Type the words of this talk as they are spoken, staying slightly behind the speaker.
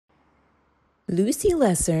Lucy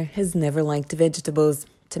Lesser has never liked vegetables.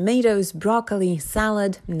 Tomatoes, broccoli,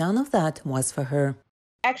 salad, none of that was for her.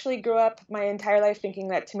 I actually grew up my entire life thinking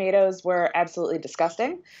that tomatoes were absolutely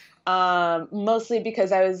disgusting, mostly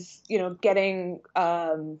because I was, getting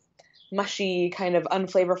mushy, kind of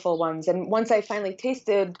unflavorful ones. And once I finally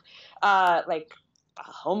tasted like a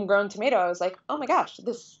homegrown tomato, I was like, oh my gosh,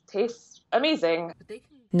 this tastes amazing.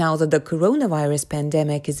 Now that the coronavirus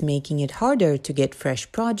pandemic is making it harder to get fresh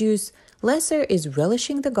produce, Lesser is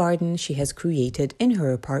relishing the garden she has created in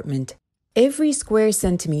her apartment. Every square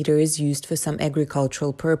centimeter is used for some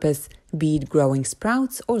agricultural purpose, be it growing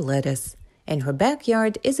sprouts or lettuce. And her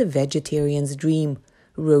backyard is a vegetarian's dream.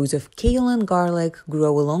 Rows of kale and garlic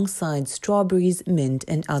grow alongside strawberries, mint,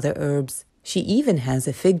 and other herbs. She even has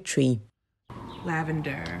a fig tree.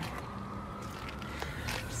 Lavender,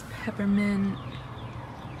 peppermint,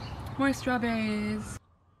 more strawberries.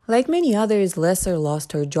 Like many others, Lesser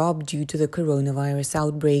lost her job due to the coronavirus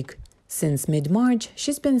outbreak. Since mid-March,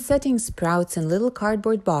 she's been setting sprouts in little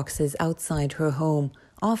cardboard boxes outside her home,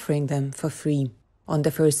 offering them for free. On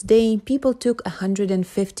the first day, people took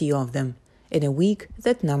 150 of them. In a week,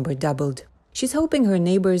 that number doubled. She's hoping her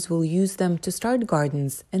neighbors will use them to start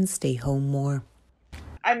gardens and stay home more.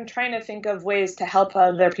 I'm trying to think of ways to help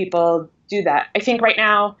other people do that. I think right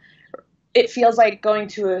now, it feels like going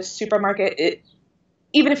to a supermarket,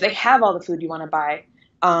 even if they have all the food you want to buy,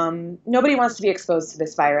 nobody wants to be exposed to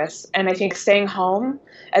this virus. And I think staying home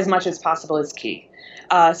as much as possible is key.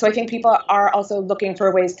 So I think people are also looking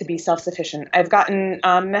for ways to be self-sufficient. I've gotten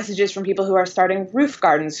messages from people who are starting roof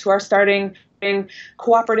gardens, who are starting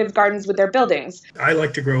cooperative gardens with their buildings. I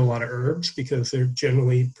like to grow a lot of herbs because they're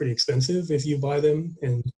generally pretty expensive if you buy them,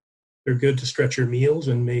 and they're good to stretch your meals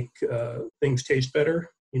and make things taste better,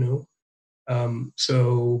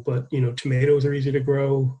 tomatoes are easy to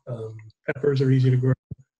grow, peppers are easy to grow.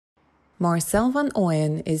 Marcel van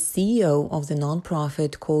Ooyen is CEO of the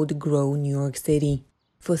nonprofit called Grow New York City.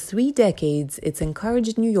 For 3 decades, it's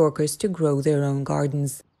encouraged New Yorkers to grow their own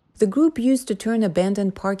gardens. The group used to turn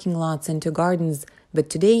abandoned parking lots into gardens, but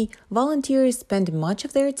today, volunteers spend much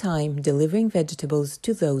of their time delivering vegetables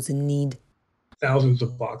to those in need. Thousands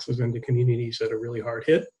of boxes into communities that are really hard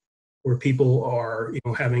hit, where people are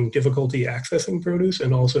having difficulty accessing produce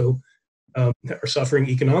and also are suffering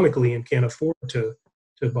economically and can't afford to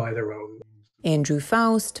buy their own. Andrew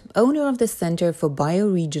Faust, owner of the Center for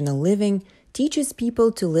Bioregional Living, teaches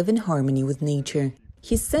people to live in harmony with nature.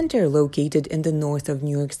 His center, located in the north of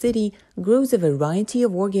New York City, grows a variety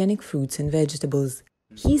of organic fruits and vegetables.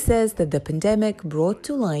 He says that the pandemic brought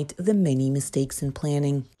to light the many mistakes in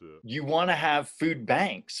planning. You want to have food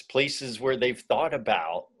banks, places where they've thought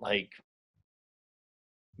about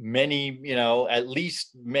at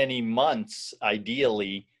least many months,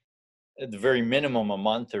 ideally, at the very minimum a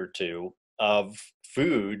month or two of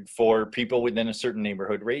food for people within a certain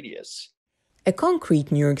neighborhood radius. A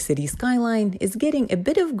concrete New York City skyline is getting a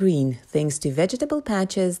bit of green thanks to vegetable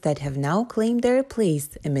patches that have now claimed their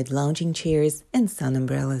place amid lounging chairs and sun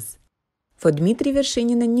umbrellas. For Dmitrii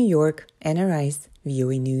Vershinin in New York, Anna Rice,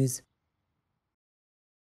 VOA News.